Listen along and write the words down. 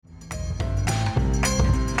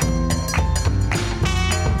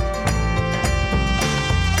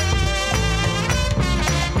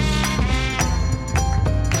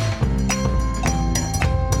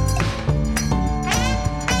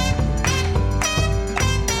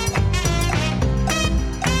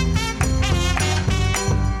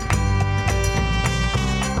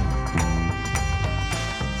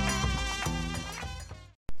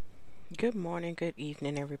Good morning, good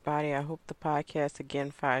evening, everybody. I hope the podcast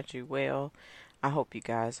again finds you well. I hope you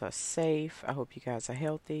guys are safe. I hope you guys are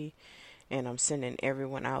healthy. And I'm sending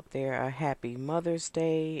everyone out there a happy Mother's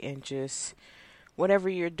Day and just whatever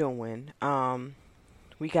you're doing.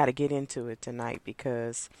 We got to get into it tonight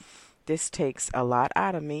because this takes a lot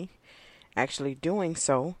out of me actually doing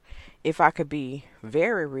so. If I could be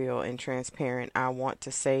very real and transparent, I want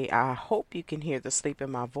to say I hope you can hear the sleep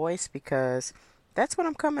in my voice because that's what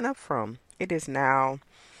I'm coming up from. It is now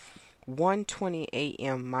 1:20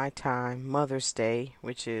 a.m. my time, Mother's Day,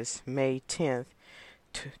 which is May 10th,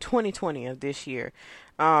 2020 of this year.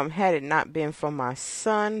 Had it not been for my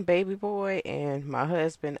son, baby boy, and my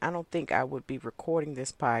husband, I don't think I would be recording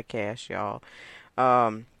this podcast, y'all.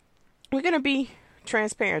 Um, we're going to be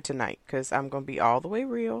transparent tonight because I'm going to be all the way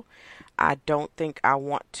real. I don't think I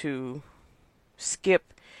want to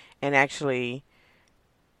skip and actually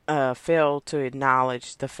fail to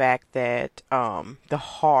acknowledge the fact that the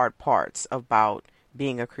hard parts about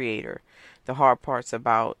being a creator, the hard parts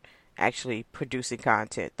about actually producing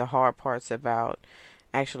content, the hard parts about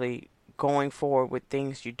actually going forward with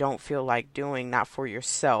things you don't feel like doing, not for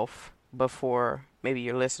yourself, but for maybe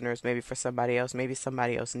your listeners, maybe for maybe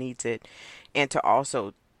somebody else needs it, and to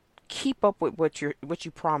also keep up with what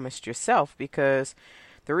you promised yourself because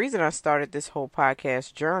the reason I started this whole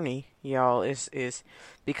podcast journey, y'all, is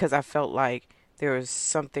because I felt like there was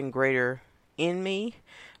something greater in me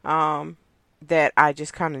that I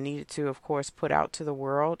just kind of needed to, of course, put out to the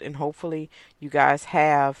world. And hopefully you guys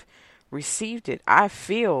have received it. I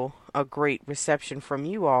feel a great reception from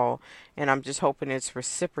you all, and I'm just hoping it's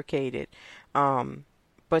reciprocated.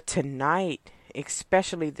 But tonight,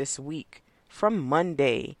 especially this week, from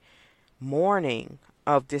Monday morning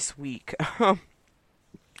of this week,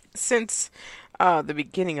 since the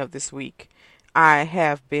beginning of this week, I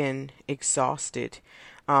have been exhausted.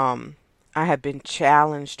 I have been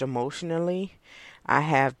challenged emotionally. I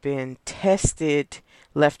have been tested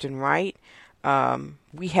left and right.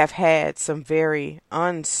 We have had some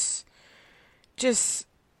just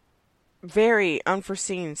very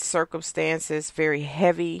unforeseen circumstances, very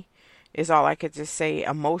heavy is all I could just say,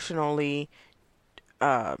 emotionally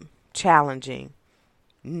challenging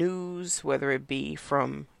news, whether it be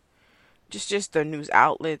from just the news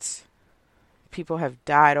outlets. People have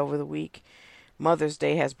died over the week. Mother's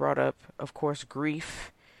Day has brought up, of course,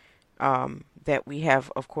 grief that we have,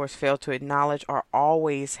 of course, failed to acknowledge, or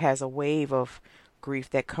always has a wave of grief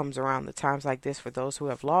that comes around the times like this for those who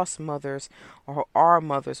have lost mothers or are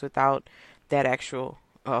mothers without that actual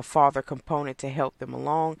father component to help them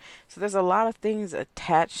along. So there's a lot of things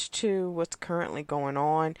attached to what's currently going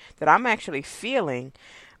on that I'm actually feeling.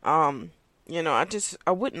 I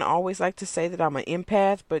wouldn't always like to say that I'm an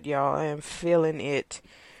empath, but y'all, I am feeling it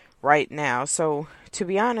right now. So to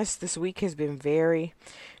be honest, this week has been very,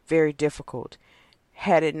 very difficult.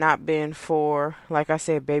 Had it not been for, like I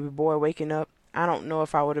said, baby boy waking up, I don't know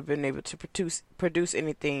if I would have been able to produce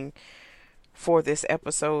anything for this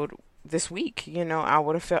episode this week. I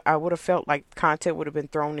would have felt like content would have been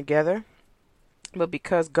thrown together. But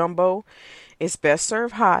because gumbo is best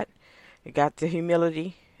served hot, it got the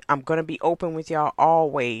humility. I'm going to be open with y'all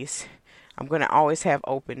always. I'm going to always have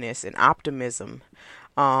openness and optimism.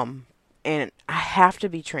 And I have to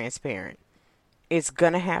be transparent. It's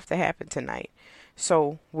going to have to happen tonight.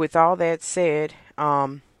 So with all that said,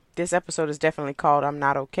 this episode is definitely called I'm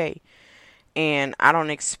Not Okay. And I don't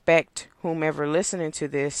expect whomever listening to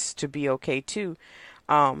this to be okay too.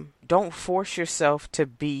 Don't force yourself to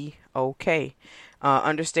be okay.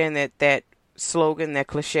 Understand that slogan, that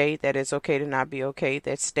cliche, that it's okay to not be okay,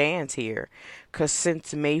 that stands here. Because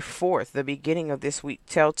since May 4th, the beginning of this week,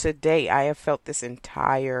 till today, I have felt this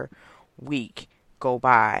entire week go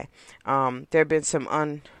by. There have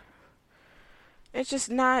been it's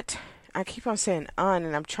just not, I keep on saying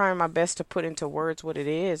and I'm trying my best to put into words what it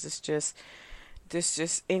is. It's just, this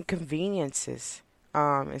just inconveniences.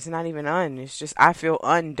 It's not even it's just, I feel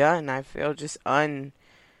undone. I feel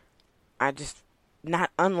I just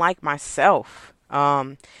not unlike myself.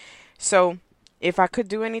 So if I could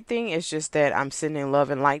do anything, it's just that I'm sending love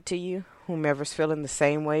and light to you, whomever's feeling the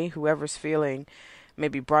same way, whoever's feeling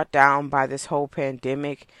maybe brought down by this whole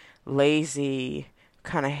pandemic, lazy,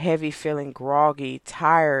 kind of heavy feeling, groggy,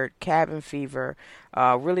 tired, cabin fever,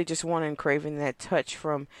 really just wanting, craving that touch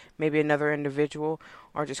from maybe another individual,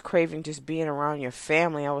 or just craving just being around your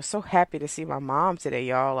family. I was so happy to see my mom today,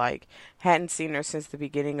 y'all. Like, hadn't seen her since the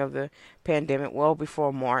beginning of the pandemic, well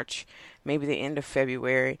before March, maybe the end of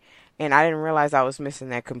February, and I didn't realize I was missing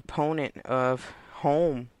that component of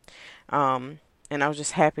home. And I was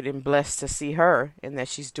just happy and blessed to see her and that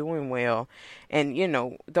she's doing well. And,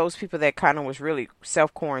 those people that kind of was really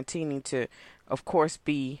self quarantining to, of course,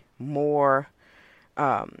 be more,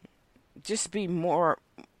 just be more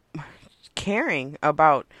caring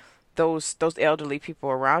about those elderly people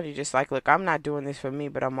around you. Just like, look, I'm not doing this for me,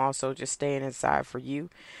 but I'm also just staying inside for you.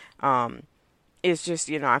 Um, it's just,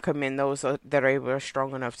 I commend those that are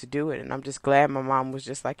strong enough to do it. And I'm just glad my mom was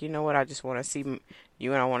just like, you know what, I just want to see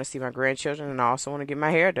you, and I want to see my grandchildren, and I also want to get my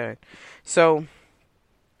hair done. So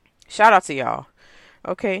shout out to y'all.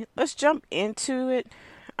 Okay, let's jump into it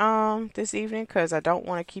this evening, because I don't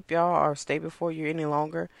want to keep y'all or stay before you any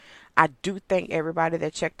longer. I do thank everybody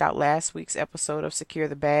that checked out last week's episode of Secure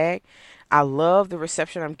the Bag. I love the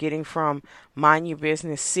reception I'm getting from Mind Your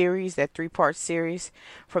Business series, that 3-part series,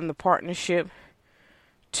 from the partnership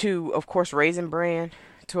to, of course, Raising Brand,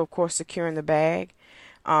 to, of course, Securing the Bag.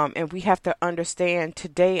 And we have to understand,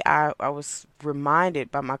 today I was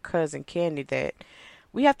reminded by my cousin Candy that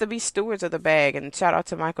we have to be stewards of the bag. And shout out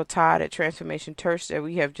to Michael Todd at Transformation Church, that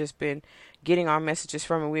we have just been getting our messages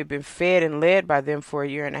from, and we've been fed and led by them for a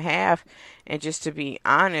year and a half. And just to be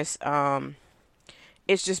honest,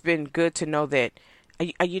 it's just been good to know that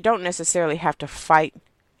you don't necessarily have to fight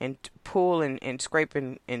and pull and scrape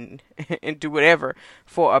and and do whatever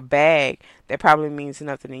for a bag that probably means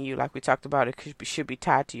nothing to you. Like we talked about, it should be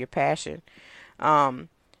tied to your passion.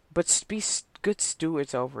 But be good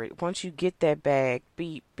stewards over it. Once you get that bag,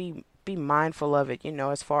 be mindful of it,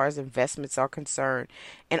 as far as investments are concerned.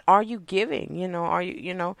 And are you giving? Are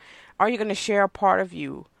you going to share a part of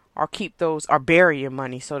you, or keep those, or bury your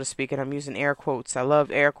money, so to speak? And I'm using air quotes. I love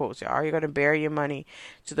air quotes. Are you going to bury your money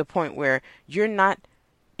to the point where you're not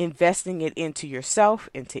investing it into yourself,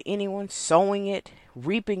 into anyone, sowing it,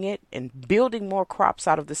 reaping it, and building more crops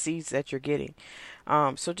out of the seeds that you're getting?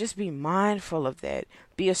 So just be mindful of that.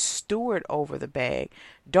 Be a steward over the bag.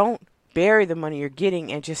 Don't bury the money you're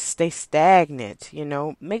getting and just stay stagnant.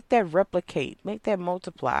 Make that replicate, make that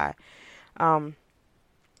multiply.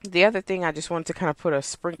 The other thing I just wanted to kind of put a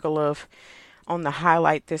sprinkle of on the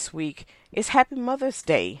highlight this week is Happy Mother's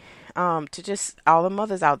Day. To just all the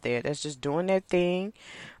mothers out there that's just doing their thing.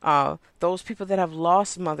 Those people that have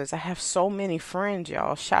lost mothers. I have so many friends,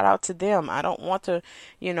 y'all. Shout out to them. I don't want to,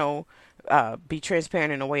 be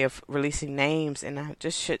transparent in a way of releasing names, and I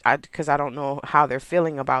just because I don't know how they're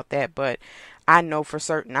feeling about that. But I know for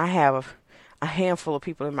certain I have a handful of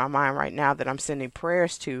people in my mind right now that I'm sending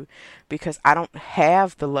prayers to, because I don't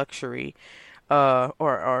have the luxury,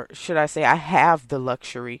 or should I say, I have the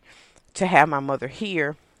luxury to have my mother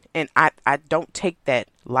here. And I don't take that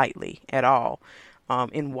lightly at all.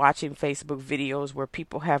 In watching Facebook videos where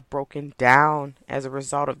people have broken down as a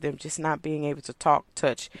result of them just not being able to talk,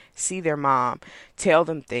 touch, see their mom, tell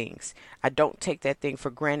them things. I don't take that thing for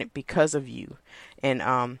granted because of you. And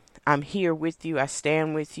I'm here with you. I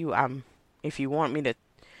stand with you. If you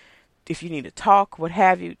need to talk, what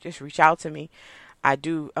have you, just reach out to me. I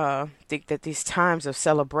do think that these times of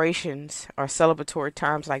celebrations, or celebratory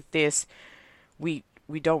times like this, we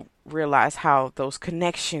don't realize how those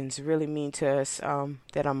connections really mean to us,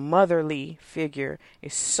 that a motherly figure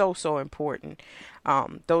is so, so important.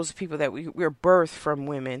 Those people that we're birthed from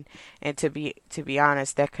women, and to be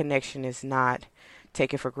honest, that connection is not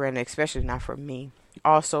taken for granted, especially not for me.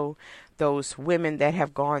 Also, those women that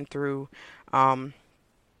have gone through,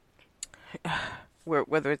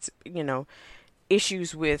 whether it's,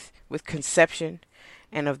 issues with conception,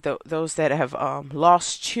 and of those that have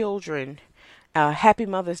lost children. Happy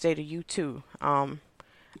Mother's Day to you too.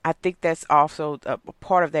 I think that's also a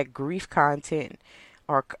part of that grief content,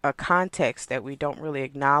 or a context that we don't really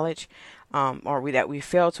acknowledge, that we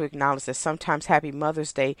fail to acknowledge, that sometimes Happy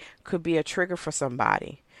Mother's Day could be a trigger for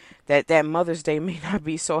somebody. That Mother's Day may not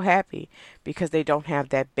be so happy because they don't have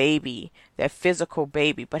that baby, that physical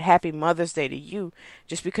baby. But Happy Mother's Day to you.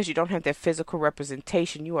 Just because you don't have that physical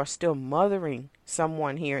representation, you are still mothering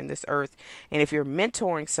someone here in this earth. And if you're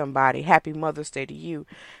mentoring somebody, Happy Mother's Day to you.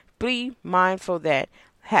 Be mindful that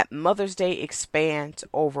Mother's Day expands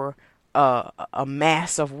over a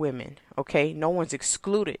mass of women. Okay, no one's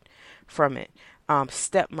excluded from it.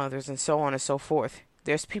 Stepmothers and so on and so forth.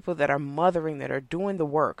 There's people that are mothering, that are doing the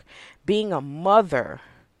work. Being a mother,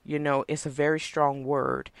 is a very strong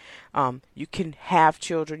word. You can have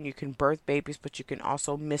children, you can birth babies, but you can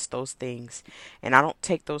also miss those things. And I don't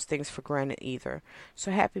take those things for granted either. So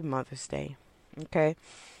Happy Mother's Day. Okay.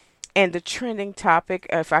 And the trending topic,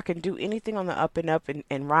 if I can do anything on the up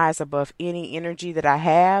and rise above any energy that I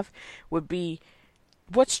have, would be,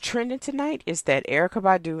 what's trending tonight is that Erykah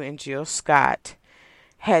Badu and Jill Scott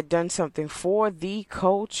had done something for the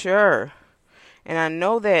culture. And I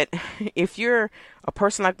know that if you're a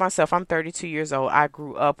person like myself, I'm 32 years old. I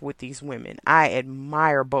grew up with these women. I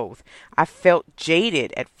admire both. I felt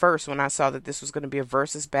jaded at first when I saw that this was going to be a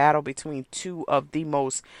versus battle between two of the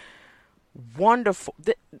most wonderful,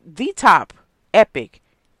 the top epic,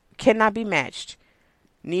 cannot be matched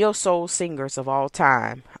neo soul singers of all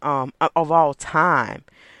time.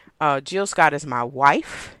 Jill Scott is my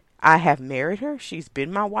wife. I have married her. She's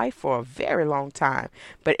been my wife for a very long time.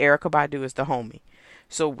 But Erykah Badu is the homie.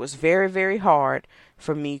 So it was very, very hard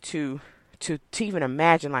for me to even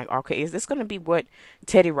imagine, like, okay, is this going to be what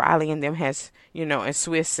Teddy Riley and them has, and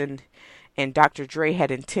Swiss and Dr. Dre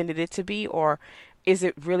had intended it to be, or is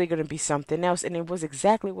it really going to be something else? And it was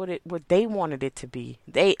exactly what they wanted it to be.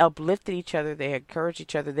 They uplifted each other. They encouraged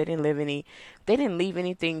each other. They didn't leave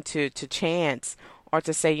anything to chance or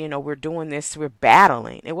to say, we're doing this, we're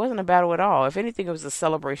battling. It wasn't a battle at all. If anything, it was a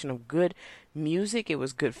celebration of good music. It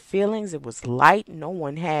was good feelings. It was light.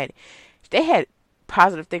 They had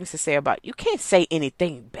positive things to say about. You can't say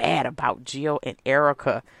anything bad about Jill and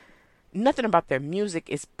Erykah. Nothing about their music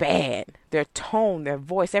is bad. Their tone, their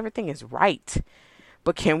voice, everything is right.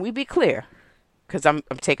 But can we be clear? Because I'm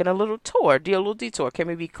taking a little detour. Can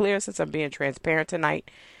we be clear, since I'm being transparent tonight?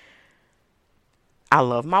 I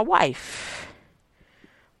love my wife.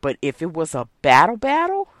 But if it was a battle,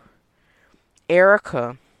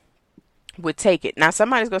 Erykah would take it. Now,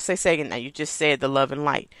 somebody's going to say, now you just said the love and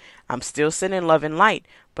light. I'm still sending love and light,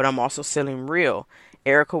 but I'm also sending real.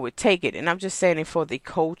 Erykah would take it. And I'm just saying it for the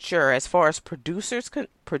culture, as far as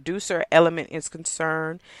producer element is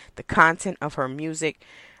concerned, the content of her music.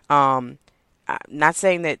 I'm not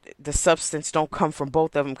saying that the substance don't come from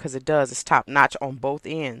both of them, because it does. It's top notch on both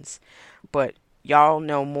ends. But y'all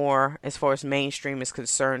know more as far as mainstream is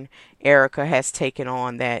concerned. Erykah has taken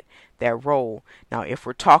on that role. Now, if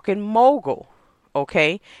we're talking mogul,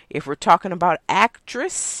 okay, if we're talking about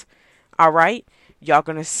actress, all right, y'all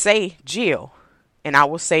gonna say Jill. And I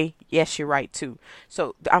will say, yes, you're right, too.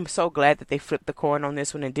 So I'm so glad that they flipped the coin on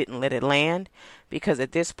this one and didn't let it land. Because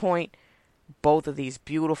at this point, both of these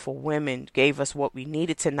beautiful women gave us what we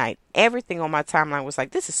needed tonight. Everything on my timeline was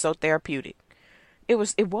like, this is so therapeutic.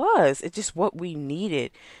 It's just what we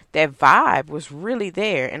needed. That vibe was really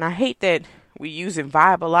there. And I hate that we using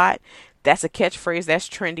vibe a lot. That's a catchphrase. That's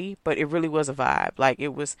trendy. But it really was a vibe. Like,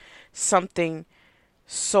 it was something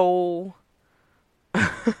so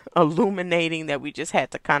illuminating that we just had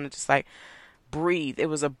to kind of just like breathe. It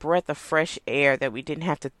was a breath of fresh air that we didn't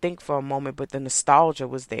have to think for a moment, but the nostalgia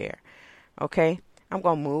was there. Okay, I'm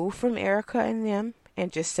gonna move from Erykah and them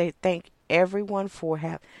and just say thank everyone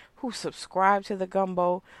who subscribed to the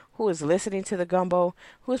Gumbo, who is listening to the Gumbo,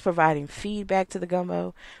 who is providing feedback to the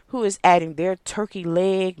Gumbo, who is adding their turkey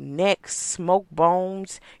leg, necks, smoked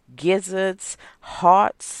bones, gizzards,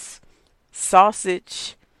 hearts,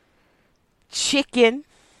 sausage, chicken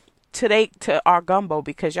to our gumbo,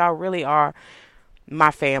 because y'all really are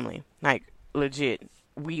my family. Like, legit,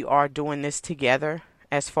 we are doing this together.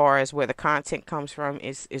 As far as where the content comes from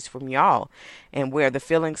is from y'all, and where the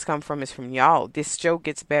feelings come from is from y'all. This show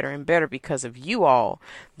gets better and better because of you all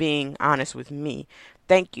being honest with me.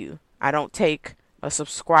 Thank you. I don't take a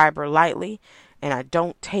subscriber lightly, and I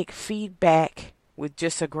don't take feedback with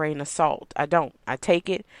just a grain of salt. I don't. I take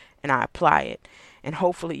it and I apply it. And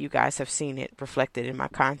hopefully you guys have seen it reflected in my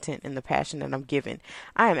content and the passion that I'm giving.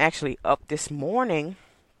 I am actually up this morning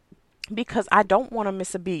because I don't want to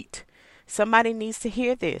miss a beat. Somebody needs to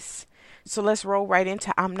hear this. So let's roll right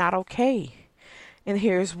into I'm Not Okay. And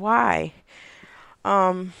here's why.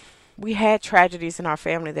 We had tragedies in our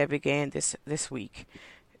family that began this week.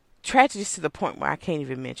 Tragedies to the point where I can't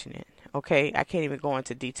even mention it. Okay? I can't even go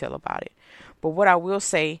into detail about it. But what I will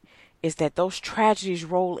say is that those tragedies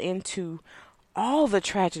roll into all the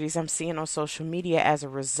tragedies I'm seeing on social media as a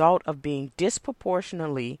result of being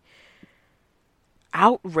disproportionately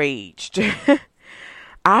outraged,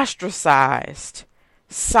 ostracized,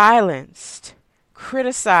 silenced,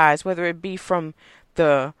 criticized, whether it be from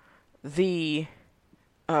the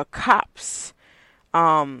cops,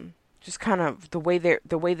 just kind of the way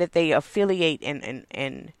that they affiliate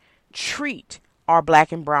and treat our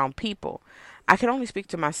black and brown people. I can only speak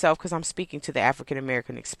to myself because I'm speaking to the African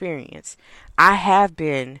American experience. I have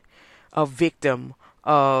been a victim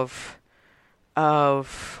of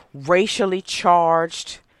racially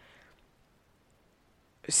charged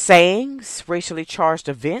sayings, racially charged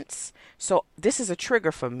events. So this is a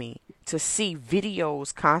trigger for me to see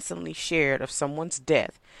videos constantly shared of someone's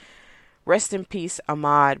death. Rest in peace,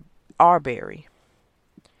 Ahmaud Arbery.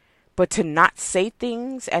 But to not say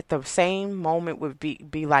things at the same moment would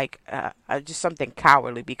be like just something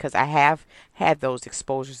cowardly, because I have had those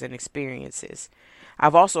exposures and experiences.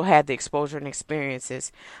 I've also had the exposure and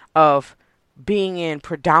experiences of being in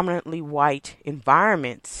predominantly white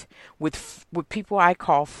environments with people I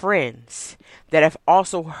call friends that have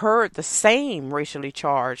also heard the same racially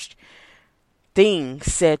charged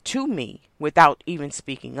things said to me without even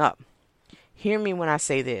speaking up. Hear me when I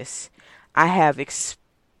say this. I have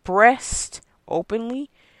expressed openly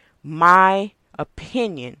my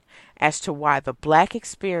opinion as to why the black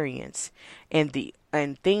experience and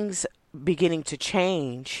things beginning to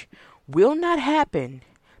change will not happen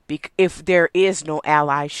if there is no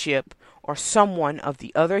allyship or someone of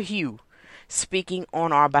the other hue speaking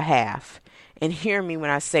on our behalf. And hear me when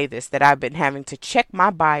I say this, that I've been having to check my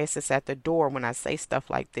biases at the door when I say stuff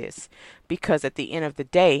like this, because at the end of the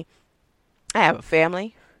day, I have a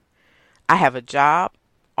family, I have a job.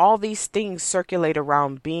 All these things circulate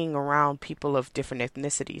around being around people of different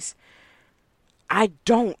ethnicities. I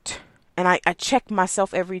don't. And I check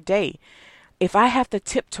myself every day. If I have to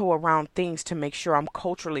tiptoe around things to make sure I'm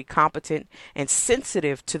culturally competent and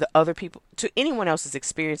sensitive to the other people, to anyone else's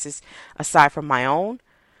experiences aside from my own,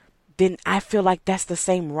 then I feel like that's the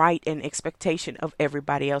same right and expectation of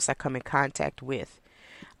everybody else I come in contact with.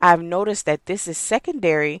 I've noticed that this is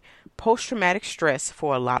secondary post-traumatic stress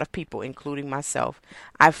for a lot of people, including myself.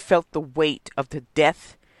 I've felt the weight of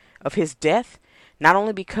his death, not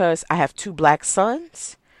only because I have two black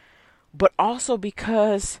sons, but also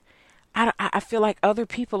because I feel like other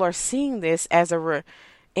people are seeing this as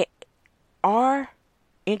our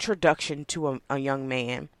introduction to a young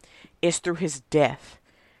man is through his death.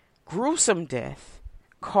 Gruesome death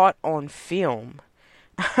caught on film.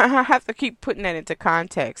 I have to keep putting that into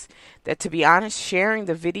context. That, to be honest, sharing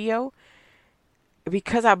the video,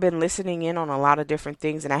 because I've been listening in on a lot of different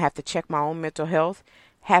things and I have to check my own mental health.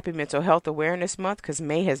 Happy Mental Health Awareness Month, because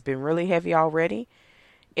May has been really heavy already.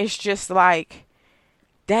 It's just like,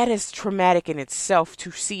 that is traumatic in itself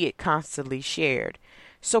to see it constantly shared.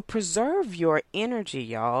 So preserve your energy,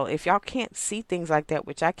 y'all. If y'all can't see things like that,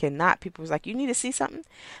 which I cannot, people was like, you need to see something?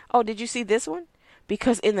 Oh, did you see this one?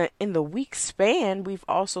 Because in the week span, we've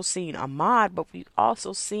also seen Ahmaud, but we've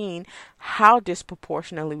also seen how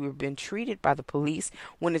disproportionately we've been treated by the police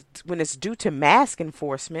when it's due to mask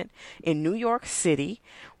enforcement in New York City.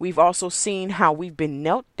 We've also seen how we've been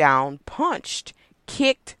knelt down, punched,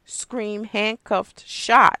 kicked, screamed, handcuffed,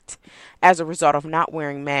 shot as a result of not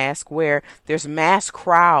wearing masks, where there's mass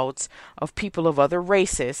crowds of people of other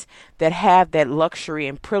races that have that luxury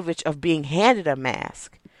and privilege of being handed a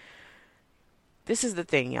mask. This is the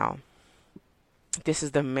thing, y'all. This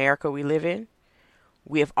is the America we live in.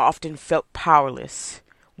 We have often felt powerless.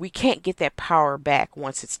 We can't get that power back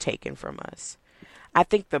once it's taken from us. I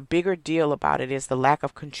think the bigger deal about it is the lack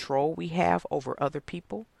of control we have over other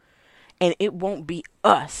people. And it won't be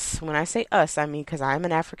us. When I say us, I mean because I'm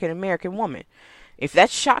an African American woman. If that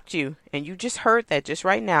shocked you and you just heard that just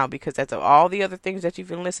right now, because that's all the other things that you've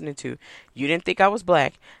been listening to, you didn't think I was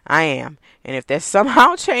black, I am. And if that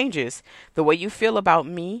somehow changes the way you feel about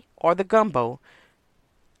me or the gumbo,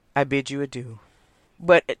 I bid you adieu.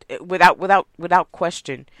 But without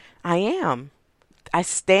question, I am. I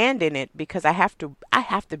stand in it because I have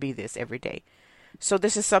to be this every day. So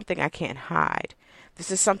this is something I can't hide.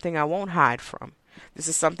 This is something I won't hide from. This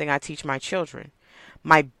is something I teach my children.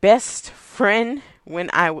 My best friend,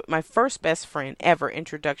 my first best friend ever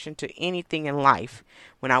introduction to anything in life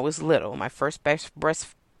when I was little, my first best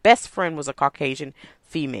friend was a Caucasian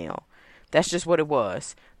female. That's just what it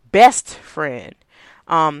was. Best friend.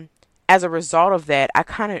 As a result of that, I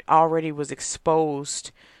kind of already was exposed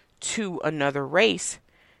to another race.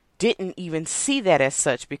 Didn't even see that as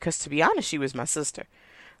such because, to be honest, she was my sister.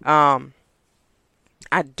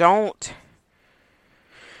 I don't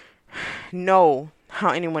know how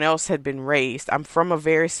anyone else had been raised. I'm from a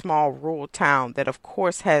very small rural town that, of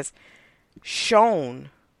course, has shown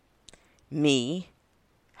me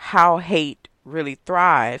how hate really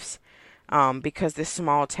thrives, because this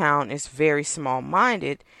small town is very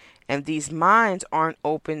small-minded, and these minds aren't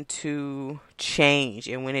open to change.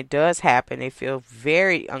 And when it does happen, they feel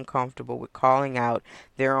very uncomfortable with calling out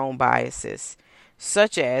their own biases.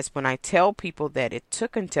 Such as when I tell people that it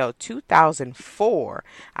took until 2004,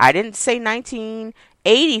 I didn't say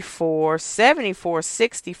 1984, 74,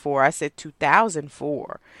 64, I said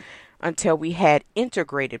 2004, until we had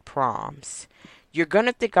integrated proms. You're going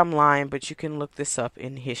to think I'm lying, but you can look this up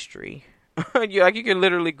in history. You can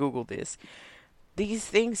literally Google this. These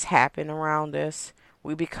things happen around us.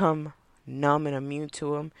 We become numb and immune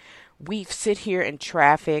to them. We sit here in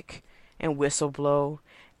traffic and whistle blow.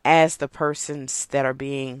 as the persons that are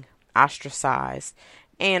being ostracized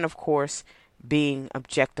and, of course, being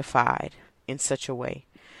objectified in such a way.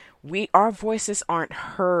 Our voices aren't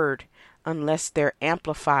heard unless they're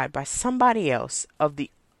amplified by somebody else of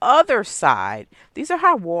the other side. These are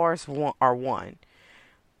how wars are won.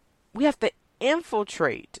 We have to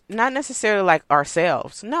infiltrate, not necessarily like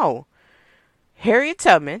ourselves. No. Harriet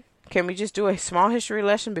Tubman, can we just do a small history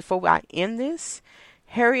lesson before I end this?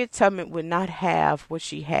 Harriet Tubman would not have what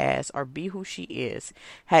she has or be who she is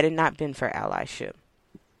had it not been for allyship.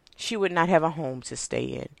 She would not have a home to stay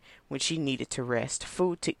in when she needed to rest,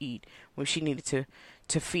 food to eat when she needed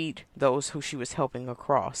to feed those who she was helping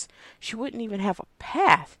across. She wouldn't even have a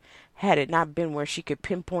path had it not been where she could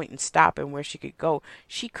pinpoint and stop and where she could go.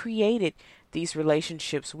 She created these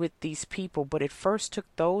relationships with these people, but it first took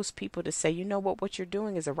those people to say, you know what you're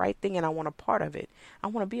doing is the right thing and I want a part of it. I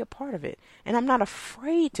want to be a part of it. And I'm not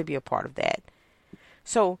afraid to be a part of that.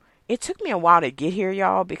 So it took me a while to get here,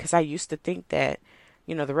 y'all, because I used to think that,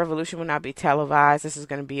 the revolution will not be televised. This is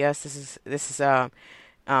going to be us. This is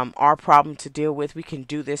our problem to deal with. We can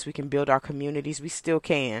do this. We can build our communities. We still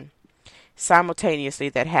can. Simultaneously,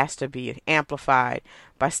 that has to be amplified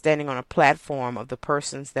by standing on a platform of the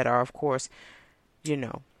persons that are, of course,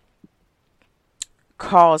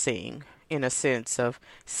 causing, in a sense, of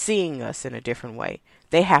seeing us in a different way.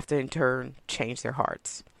 They have to, in turn, change their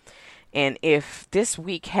hearts. And if this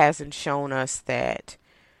week hasn't shown us that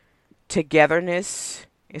togetherness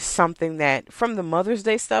is something that, from the Mother's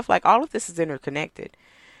Day stuff, like all of this is interconnected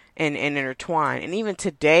and intertwined. And even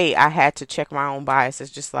today, I had to check my own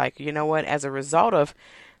biases, just like, as a result of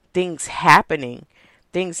things happening,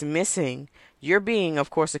 things missing, you're being, of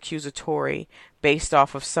course, accusatory based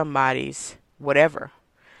off of somebody's whatever.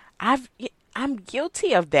 I'm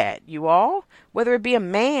guilty of that, you all, whether it be a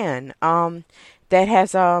man that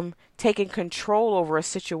has taken control over a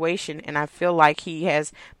situation, and I feel like he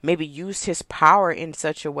has maybe used his power in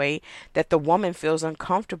such a way that the woman feels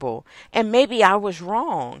uncomfortable, and maybe I was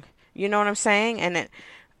wrong. You know what I'm saying? And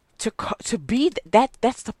to be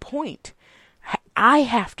that's the point. I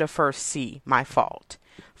have to first see my fault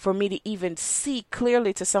for me to even see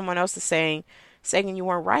clearly to someone else saying you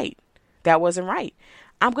weren't right. That wasn't right.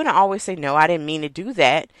 I'm going to always say, no, I didn't mean to do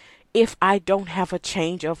that if I don't have a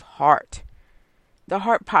change of heart. The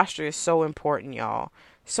heart posture is so important, y'all.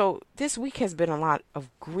 So this week has been a lot of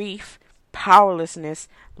grief, powerlessness,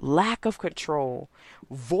 lack of control,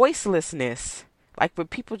 voicelessness, like where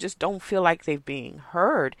people just don't feel like they're being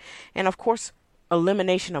heard. And of course,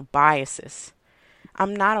 elimination of biases.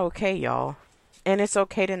 I'm not okay, y'all. And it's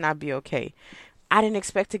okay to not be okay. I didn't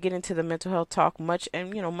expect to get into the mental health talk much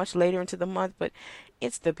later into the month, but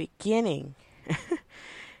it's the beginning.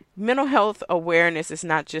 Mental health awareness is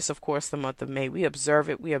not just, of course, the month of May. We observe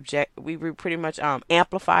it. We pretty much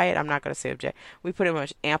amplify it. I'm not going to say object. We pretty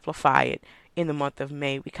much amplify it in the month of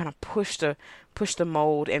May. We kind of push the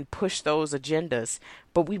mold and push those agendas,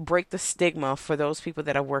 but we break the stigma for those people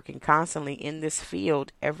that are working constantly in this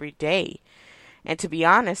field every day. And to be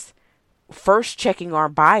honest, first checking our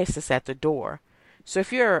biases at the door. So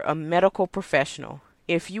if you're a medical professional,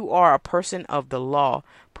 if you are a person of the law,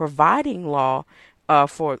 providing law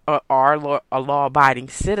for our law-abiding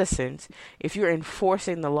citizens, if you're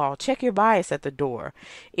enforcing the law, check your bias at the door.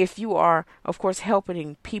 If you are, of course,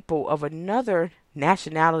 helping people of another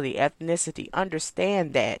nationality, ethnicity,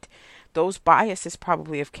 understand that those biases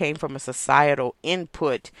probably have came from a societal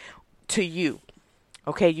input to you.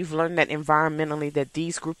 Okay, you've learned that environmentally that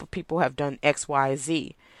these group of people have done X, Y,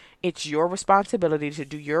 Z. It's your responsibility to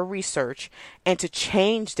do your research and to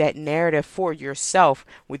change that narrative for yourself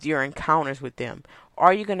with your encounters with them.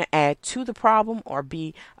 Are you going to add to the problem or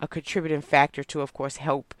be a contributing factor to, of course,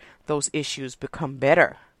 help those issues become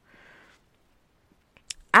better?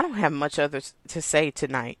 I don't have much other to say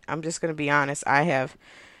tonight. I'm just going to be honest. I have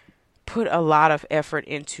put a lot of effort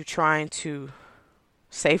into trying to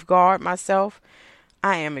safeguard myself.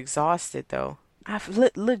 I am exhausted, though. I've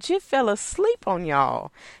legit fell asleep on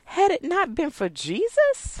y'all. Had it not been for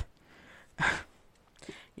Jesus,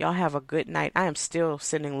 y'all have a good night. I am still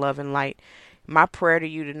sending love and light. My prayer to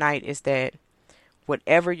you tonight is that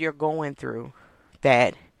whatever you're going through,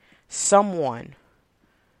 that someone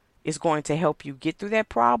is going to help you get through that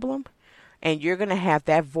problem, and you're going to have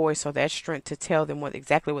that voice or that strength to tell them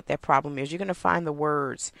exactly what that problem is. You're going to find the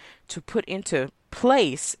words to put into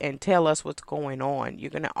place and tell us what's going on. You're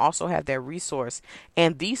going to also have that resource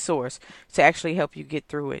and the source to actually help you get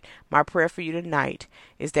through it. My prayer for you tonight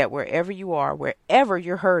is that wherever you are, wherever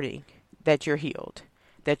you're hurting, that you're healed,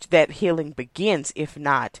 that healing begins, if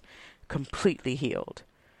not completely healed.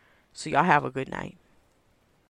 So y'all have a good night.